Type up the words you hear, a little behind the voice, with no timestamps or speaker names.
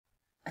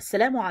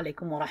Assalamu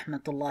alaikum wa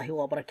rahmatullahi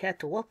wa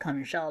barakatuh. Welcome,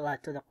 inshallah,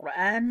 to the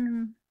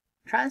Quran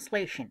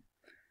translation.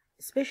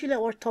 Especially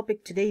our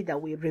topic today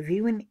that we're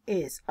reviewing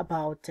is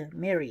about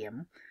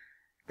Maryam,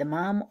 the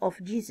mom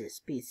of Jesus,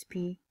 peace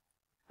be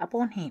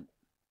upon him.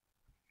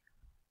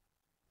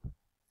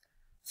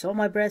 So,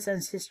 my brothers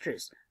and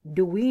sisters,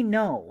 do we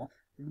know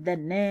the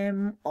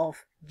name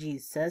of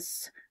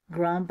Jesus'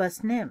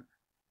 grandpa's name?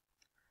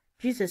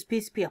 Jesus,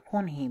 peace be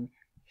upon him,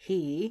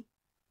 he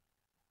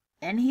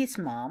and his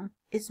mom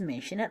is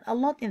mentioned a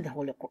lot in the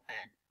Holy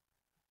Quran.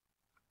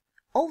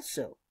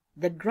 Also,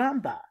 the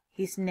grandpa,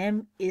 his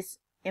name is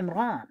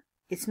Imran.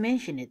 It's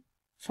mentioned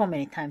so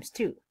many times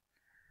too.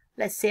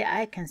 Let's say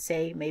I can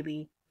say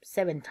maybe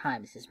 7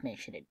 times it's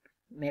mentioned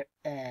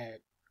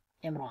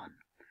Imran.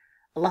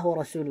 Allah wa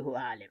Rasuluhu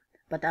a'lam.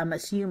 But I'm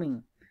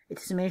assuming it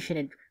is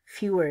mentioned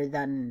fewer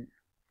than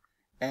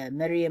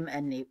Maryam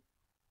and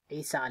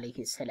Isa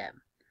alayhi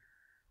salam.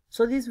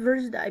 So this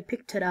verse that I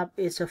picked it up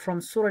is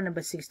from Surah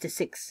number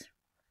 66.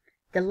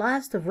 The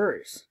last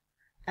verse.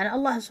 And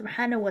Allah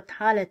subhanahu wa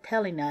ta'ala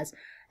telling us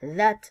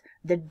that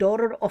the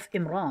daughter of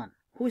Imran,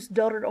 whose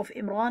daughter of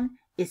Imran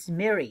is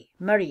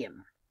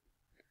Maryam.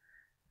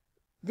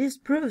 This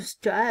proves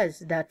to us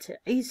that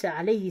Isa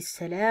alayhi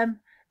salam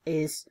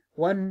is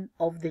one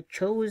of the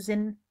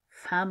chosen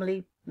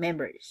family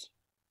members.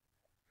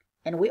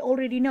 And we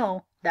already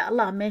know that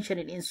Allah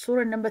mentioned it in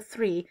Surah number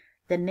 3.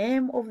 The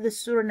name of the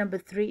Surah number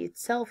 3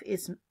 itself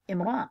is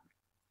Imran.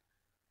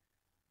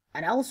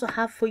 And I also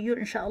have for you,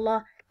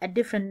 inshallah, a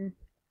different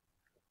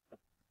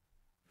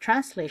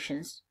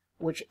translations,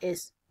 which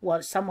is,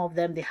 well, some of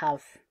them they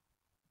have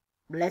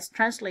less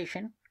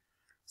translation,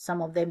 some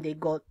of them they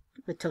go a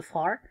little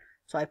far.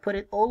 So I put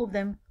it all of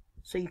them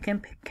so you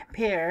can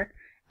compare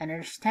and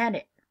understand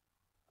it.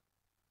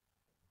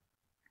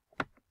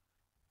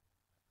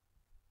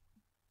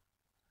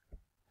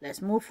 Let's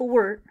move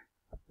forward.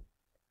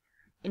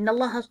 إن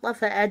الله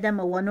اصطفى آدم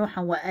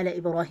ونوحا وآل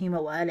إبراهيم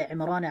وآل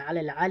عمران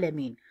على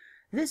العالمين.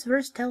 This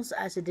verse tells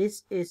us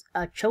this is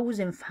a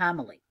chosen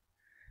family.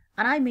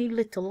 And I made a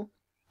little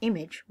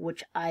image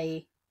which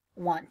I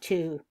want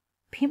to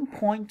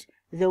pinpoint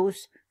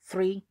those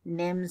 3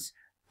 names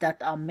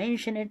that are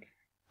mentioned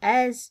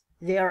as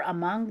they are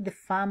among the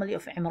family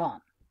of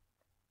Imran.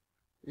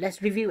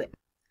 Let's review it.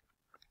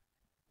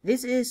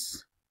 This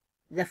is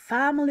the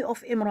family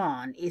of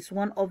Imran is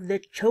one of the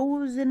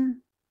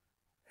chosen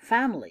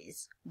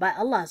families by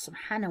Allah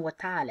subhanahu wa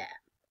ta'ala.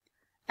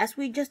 As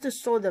we just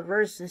saw the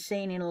verse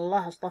saying in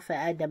Allah astafa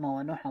Adam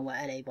wa Nuh wa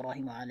ala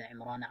Ibrahim wa ala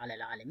Imran ala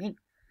al-alamin.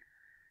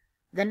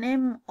 The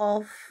name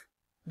of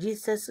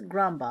Jesus'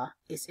 grandpa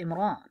is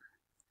Imran.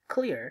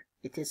 Clear,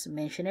 it is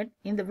mentioned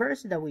in the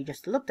verse that we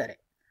just looked at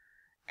it.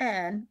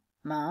 And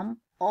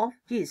mom of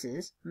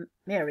Jesus,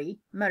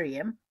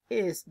 Maryam,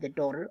 is the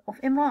daughter of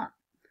Imran.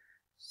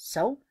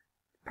 So,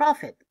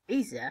 Prophet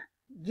Isa,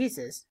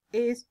 Jesus,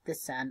 is the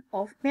son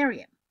of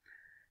Maryam.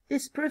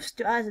 This proves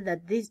to us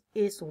that this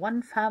is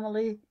one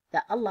family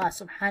that Allah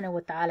subhanahu wa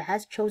ta'ala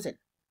has chosen.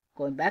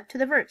 Going back to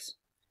the verse.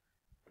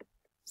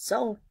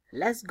 So,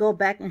 let's go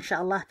back,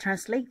 inshallah,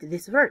 translate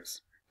this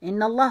verse.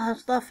 إن الله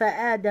اصطفى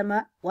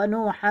آدم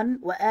ونوحا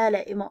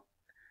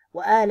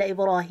وآل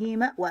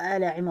إبراهيم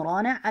وآل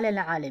عمران على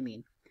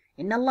العالمين.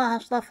 إن الله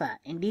اصطفى,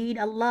 indeed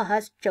Allah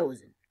has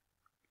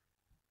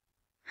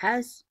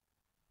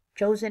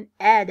chosen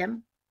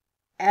Adam,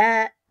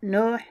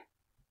 Nuh,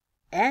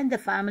 and the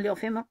family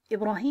of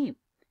Ibrahim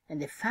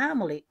and the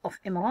family of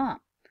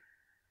Imran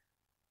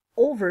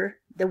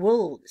over the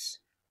worlds,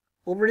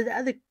 over the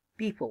other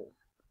people.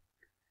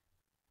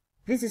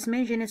 This is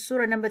mentioned in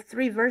Surah number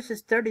 3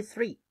 verses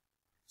 33.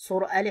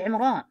 Surah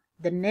Al-Imran.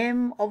 The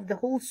name of the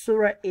whole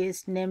surah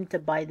is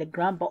named by the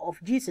grandpa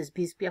of Jesus,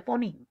 peace be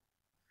upon him.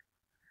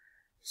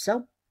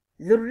 So,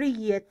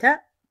 ذرية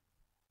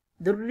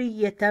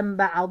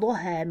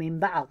بعضها من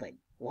بعض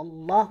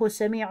والله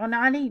سميع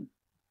عليم.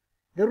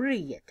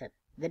 ذرية,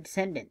 the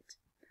descendant.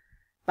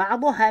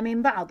 بعضها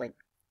من بعض,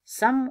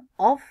 some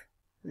of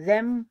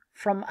them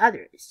from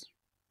others.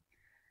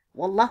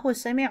 والله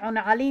سميع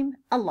عليم,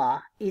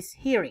 Allah is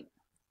hearing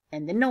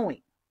and the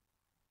knowing.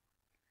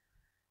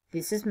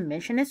 This is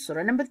mentioned in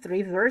Surah number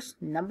 3 verse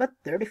number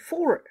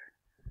 34.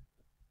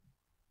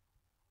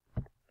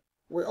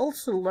 We're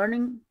also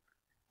learning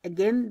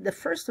again the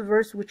first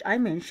verse which I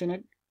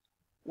mentioned,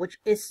 which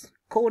is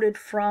quoted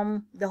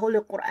from the Holy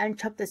Quran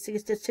chapter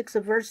 66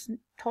 verse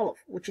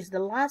 12, which is the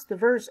last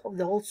verse of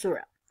the whole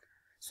surah,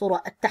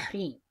 Surah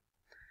At-Tahrim.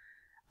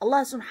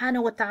 Allah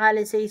subhanahu wa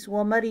ta'ala says,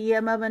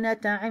 وَمَرْيَمَ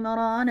ابْنَةَ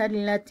عِمْرَانَ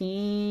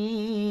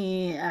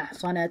الَّتِي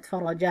أَحْصَنَتْ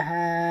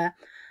فَرْجَهَا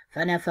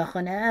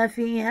فنفخنا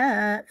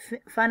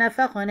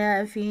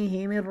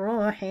فيه من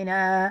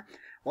روحنا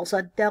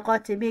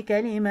وصدقت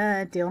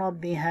بكلمات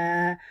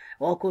ربها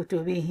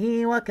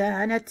وكتبه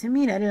وكانت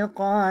من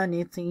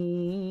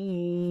القانتين.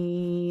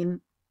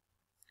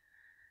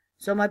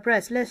 So my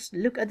brothers, let's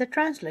look at the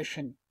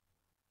translation.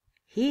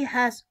 He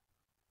has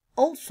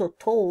also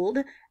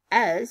told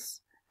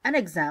as an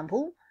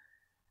example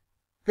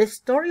the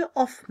story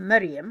of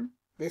Maryam,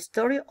 the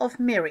story of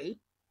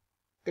Mary,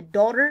 the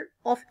daughter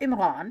of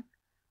Imran,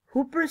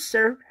 who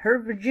preserved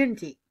her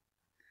virginity.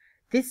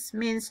 This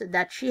means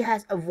that she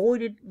has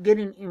avoided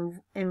getting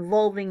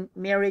involved in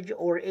marriage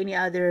or any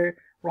other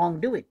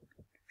wrongdoing.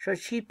 So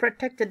she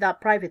protected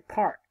that private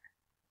part.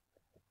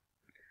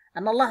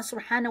 And Allah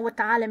subhanahu wa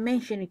ta'ala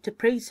mentioned to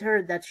praise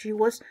her that she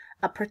was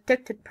a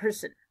protected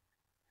person,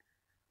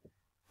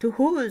 to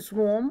whose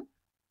womb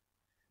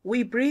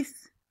we breathe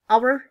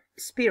our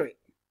spirit.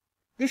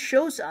 This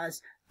shows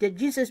us that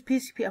Jesus,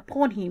 peace be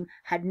upon him,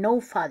 had no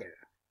father,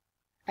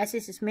 as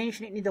it is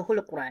mentioned in the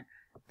Holy Quran,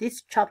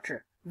 this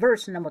chapter,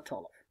 verse number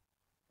 12.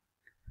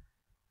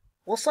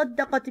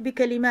 وصدقت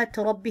بكلمات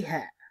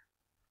ربها.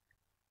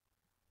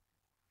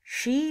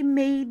 She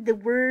made the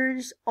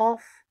words of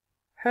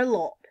her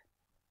Lord.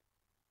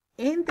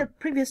 In the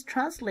previous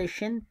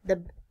translation,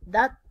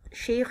 that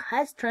Sheikh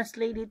has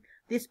translated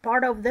this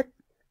part of the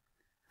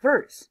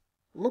verse.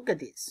 Look at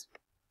this.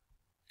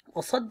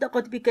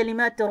 وصدقت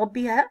بكلمات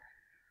ربها.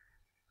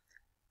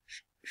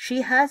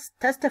 She has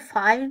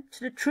testified to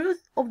the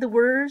truth of the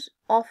words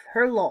of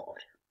her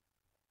Lord.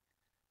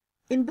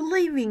 In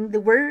believing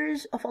the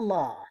words of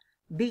Allah,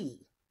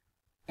 be,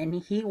 and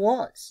he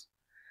was.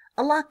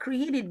 Allah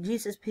created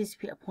Jesus, peace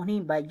be upon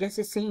him, by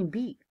just saying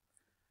be.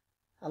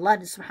 Allah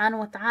subhanahu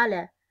wa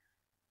ta'ala,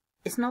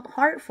 it's not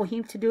hard for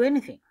him to do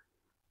anything.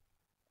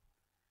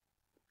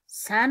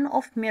 Son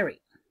of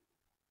Mary,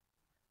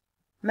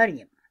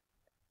 Maryam,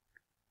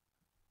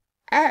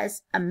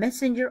 as a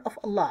messenger of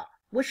Allah,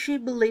 what she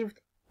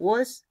believed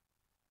was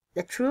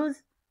the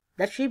truth,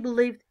 that she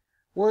believed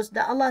was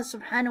the Allah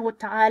subhanahu wa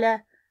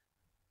ta'ala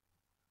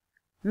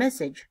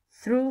message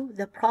through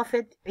the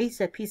Prophet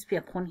Isa, peace be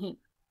upon him.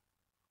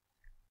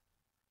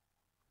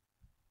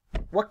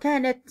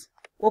 وكانت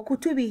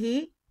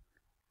وكتبه,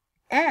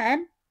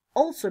 and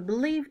also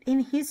believed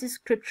in his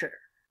scripture.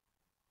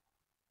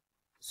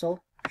 So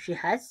she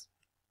has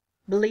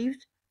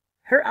believed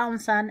her own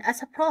son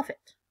as a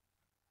prophet.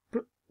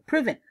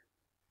 Proven.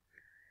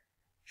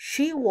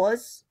 She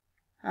was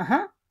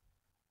the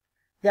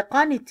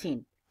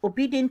qanitin,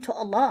 obedient to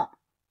Allah.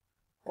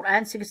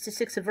 Quran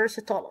 66 verse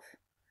 12.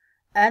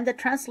 And the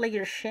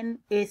translation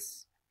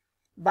is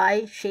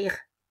by Sheikh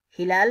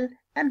Hilal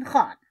and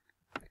Khan.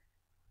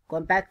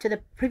 Going back to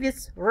the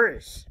previous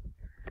verse,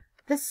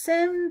 the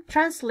same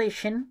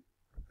translation,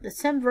 the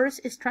same verse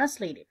is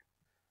translated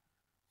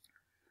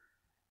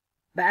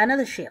by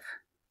another Sheikh.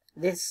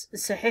 This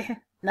Sahih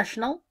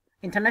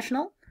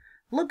International.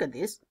 Look at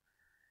this.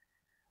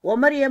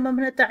 ومريم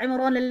ابنة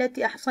عمران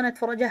التي أحصنت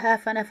فرجها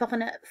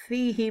فنفخنا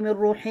فيه من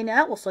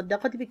روحنا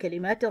وصدقت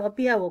بكلمات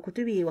ربها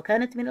وكتبه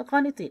وكانت من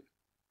القانتين.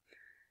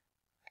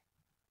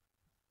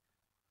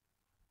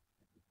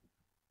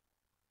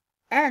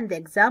 And the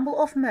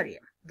example of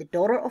Maryam, the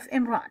daughter of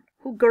Imran,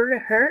 who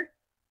girded her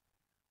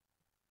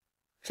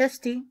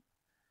chastity.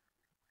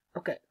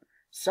 Okay,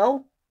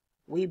 so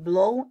we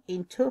blow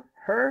into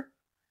her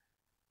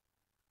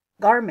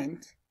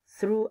garment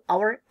through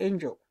our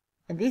angel.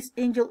 And this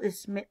angel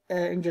is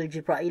Angel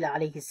Jibreel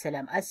alayhi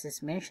salam, as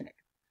is mentioned.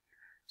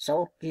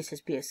 So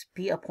Jesus, peace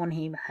be upon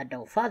him, had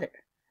no father.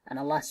 And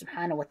Allah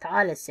subhanahu wa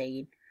ta'ala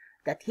saying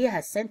that he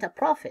has sent a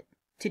prophet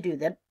to do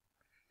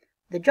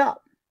the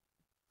job.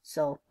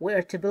 So we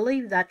are to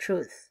believe that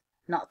truth,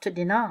 not to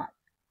deny.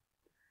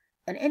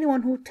 And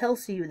anyone who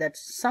tells you that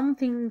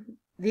something,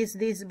 this,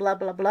 blah,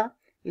 blah, blah,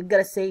 you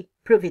gotta say,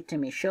 prove it to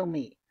me, show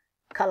me,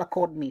 color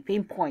code me,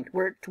 pinpoint,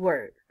 word to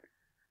word.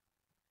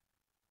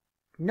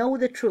 Know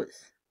the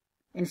truth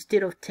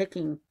instead of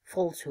taking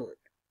falsehood.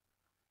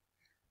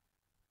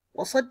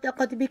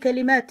 وصدقت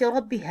بكلمات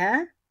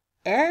ربها,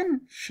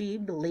 and she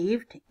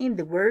believed in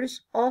the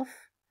words of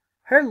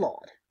her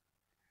Lord.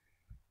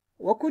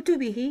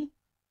 وكتبه,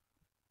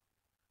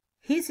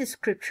 his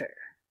scripture,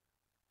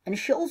 and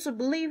she also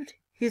believed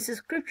his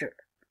scripture.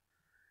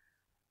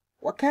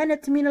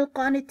 وكانت من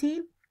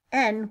القانتين,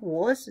 and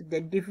was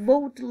the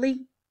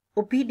devotedly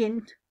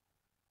obedient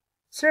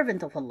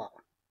servant of Allah.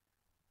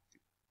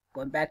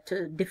 Going back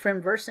to a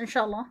different verse,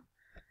 inshallah.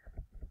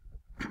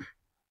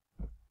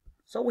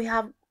 So we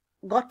have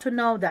got to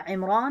know that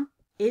Imran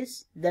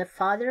is the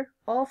father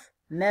of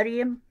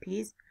Maryam,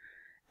 peace.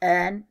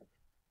 And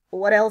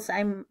what else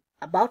I'm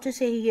about to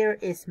say here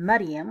is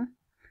Maryam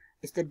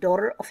is the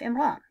daughter of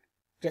Imran.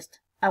 Just,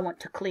 I want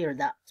to clear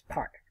that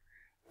part.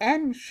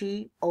 And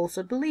she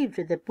also believed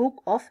in the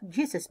book of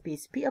Jesus,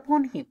 peace be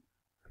upon him.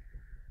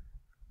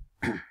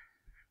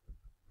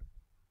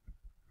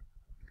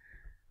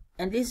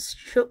 And this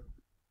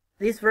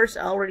verse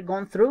I already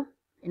gone through.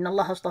 In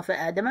Allah Astafa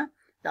Adama,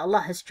 that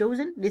Allah has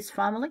chosen this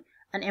family,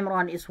 and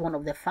Imran is one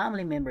of the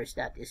family members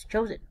that is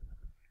chosen.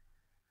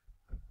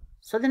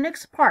 So the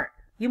next part,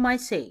 you might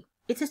say,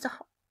 it is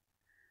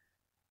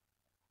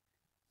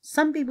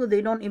some people,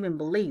 they don't even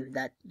believe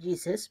that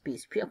Jesus,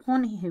 peace be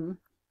upon him,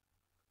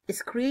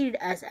 is created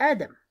as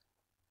Adam.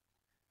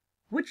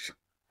 Which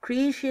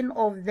creation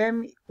of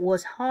them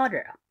was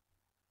harder?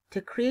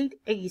 To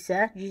create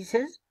Isa,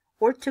 Jesus,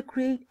 or to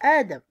create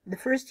Adam, the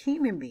first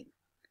human being?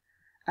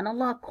 And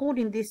Allah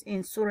quoting this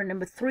in Surah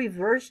number 3,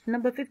 verse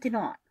number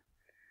 59.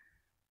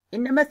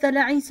 إن مثل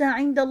عيسى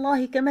عند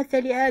الله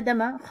كمثل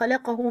آدم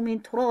خلقه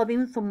من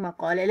تراب ثم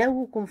قال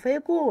له كن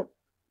فيكون.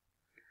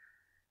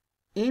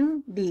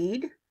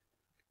 Indeed,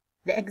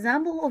 the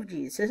example of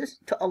Jesus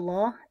to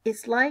Allah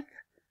is like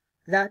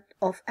that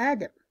of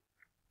Adam.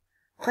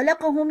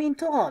 خلقه من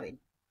تراب.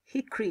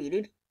 He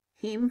created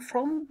him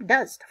from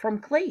dust, from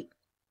clay.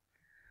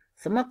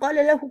 ثم قال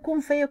له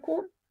كن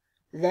فيكون.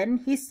 Then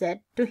he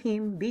said to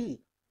him,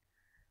 be.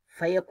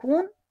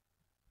 فيكون,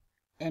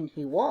 and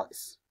he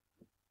was.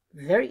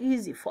 Very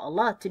easy for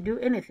Allah to do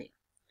anything.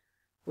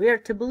 We are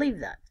to believe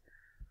that.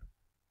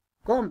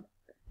 Go on.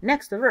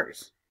 Next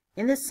verse.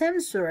 In the same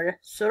surah,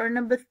 surah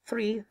number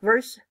 3,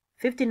 verse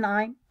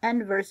 59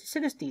 and verse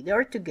 60, they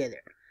are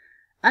together.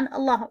 And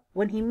Allah,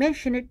 when He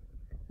mentioned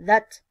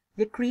that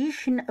the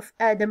creation of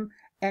Adam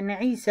and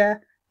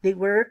Isa, they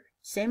were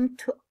same.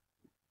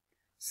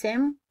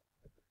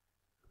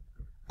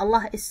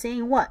 Allah is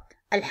saying what?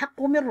 الحق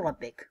من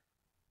ربك.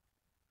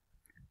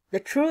 The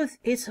truth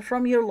is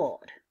from your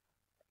Lord.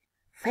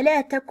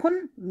 فلا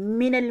تكن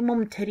من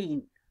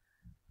الممترين.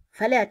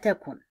 فلا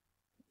تكن.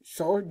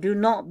 So do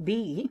not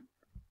be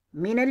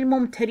من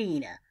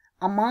الممترين,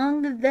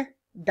 among the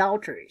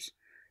doubters.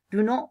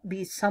 Do not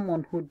be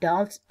someone who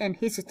doubts and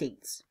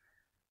hesitates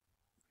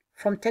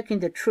from taking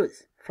the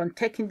truth, from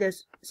taking the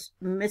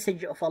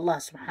message of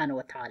Allah subhanahu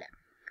wa ta'ala.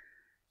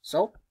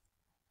 So,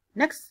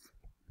 next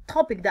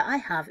topic that I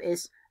have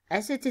is,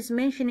 as it is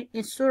mentioned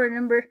in surah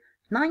number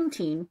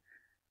 19,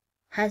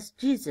 has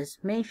Jesus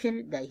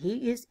mentioned that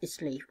he is a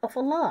slave of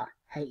Allah.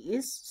 He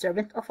is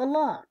servant of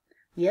Allah.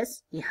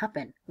 Yes, it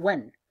happened.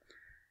 When?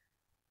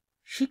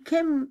 She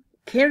came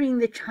carrying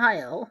the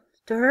child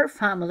to her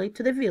family,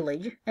 to the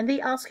village, and they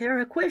asked her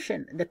a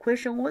question. The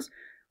question was,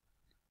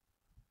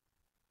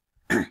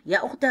 يا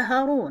أخت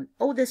هارون,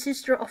 O the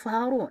sister of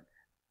Harun,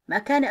 ما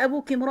كان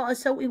أبوك امرأ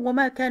سوء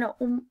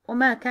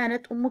وما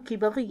كانت أمك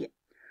بغية.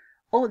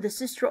 O the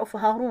sister of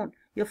Harun,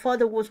 your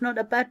father was not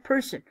a bad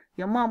person,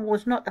 your mom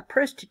was not a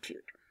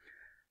prostitute.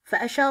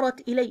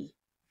 فأشارت إليه.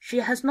 She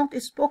has not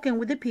spoken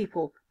with the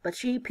people, but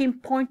she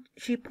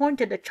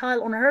pointed a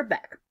child on her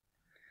back.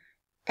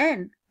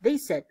 And they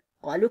said,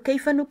 قالوا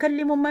كيف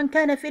نكلم من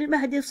كان في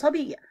المهد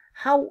صبيا.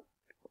 How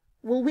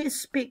will we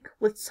speak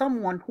with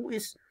someone who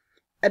is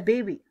a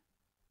baby?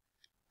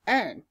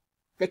 And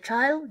the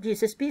child,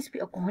 Jesus peace be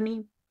upon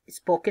him,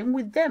 spoken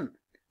with them.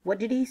 What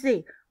did he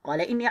say? قال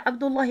إني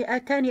عبد الله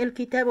آتاني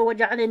الكتاب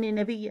وجعلني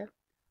نبيا.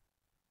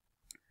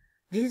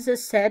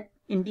 Jesus said,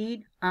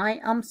 indeed, I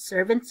am a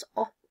servant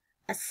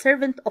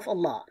of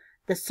Allah,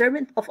 the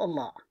servant of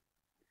Allah.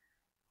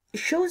 It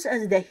shows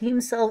us that he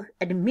himself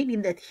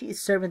admitting that he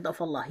is servant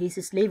of Allah, he is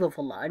a slave of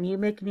Allah, and you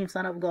making him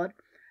son of God.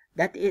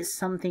 That is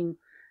something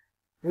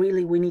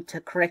really we need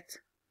to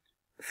correct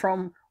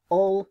from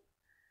all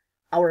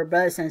our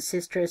brothers and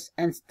sisters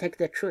and take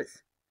the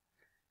truth.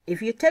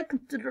 If you take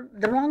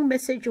the wrong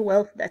message,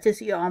 well, that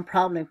is your own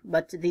problem,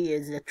 but there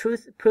is the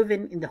truth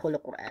proven in the Holy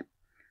Quran.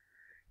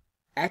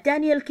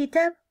 أتاني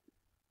الكتاب,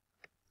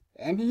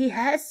 and he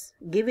has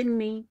given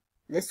me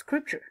the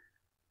scripture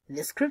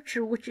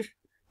which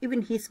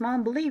even his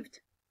mom believed.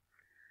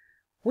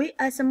 We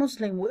as a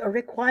Muslim, we are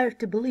required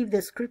to believe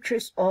the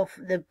scriptures of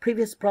the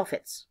previous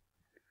prophets,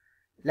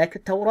 like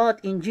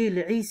Tawrat,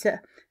 Injil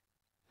Isa,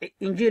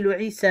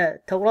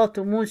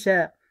 Tawrat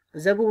Musa,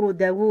 Zabur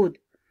Dawood,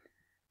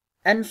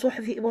 and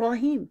Suhuf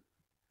Ibrahim,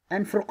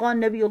 and Furqan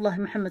Nabiullah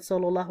Muhammad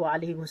sallallahu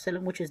alayhi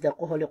wasallam, which is the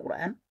Holy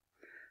Quran.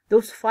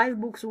 Those 5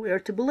 books, we are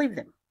to believe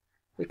them.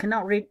 We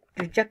cannot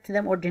reject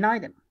them or deny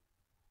them.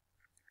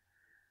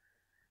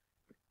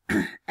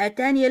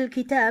 أتاني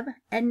الكتاب,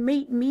 and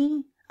made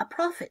me a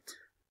prophet.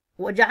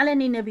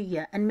 وجعلني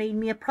نبيا, and made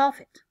me a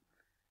prophet.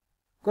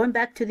 Going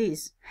back to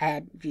this,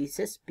 had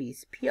Jesus,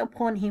 peace be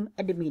upon him,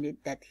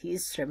 admitted that he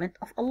is servant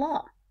of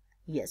Allah?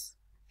 Yes,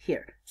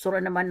 here, Surah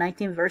number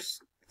 19, verse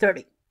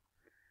 30.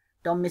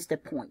 Don't miss the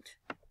point.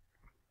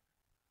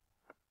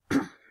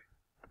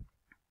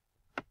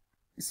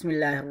 بسم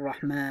الله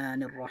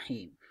الرحمن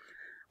الرحيم.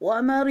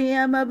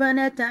 ومريم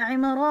ابنة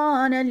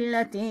عمران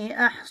التي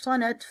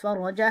أحصنت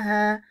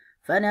فرجها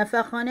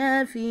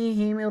فنفخنا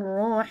فيه من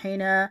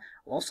روحنا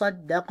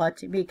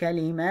وصدقت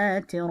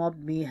بكلمات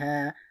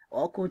ربها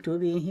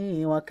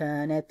وكتبه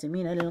وكانت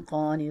من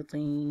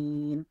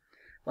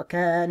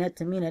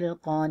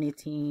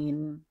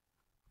القانتين.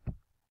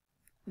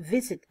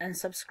 Visit and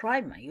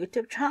subscribe my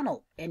YouTube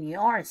channel,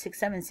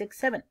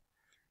 NER6767.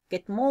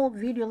 Get more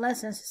video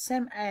lessons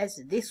same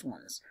as this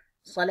ones.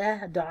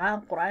 Salah,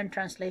 Dua, Quran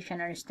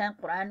translation, understand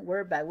Quran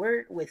word by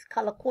word with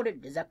color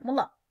coded.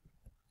 Jazakumullah.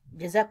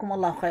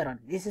 Jazakumullah khairan.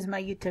 This is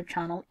my YouTube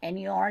channel,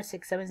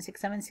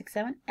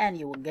 NER676767, and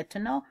you will get to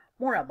know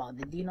more about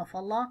the Deen of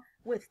Allah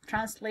with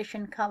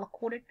translation color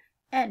coded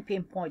and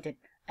pinpointed.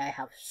 I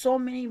have so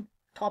many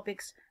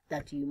topics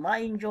that you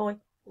might enjoy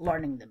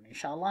learning them,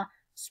 inshallah,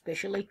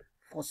 especially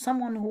for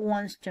someone who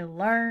wants to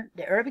learn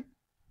the Arabic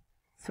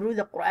through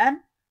the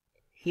Quran.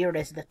 Here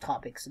is the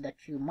topics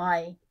that you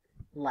might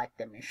like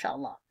them,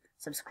 inshallah.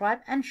 Subscribe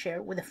and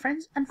share with the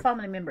friends and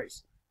family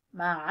members.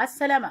 Ma'as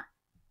salama.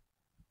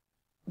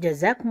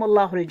 جزاكم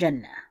الله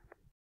الجنة.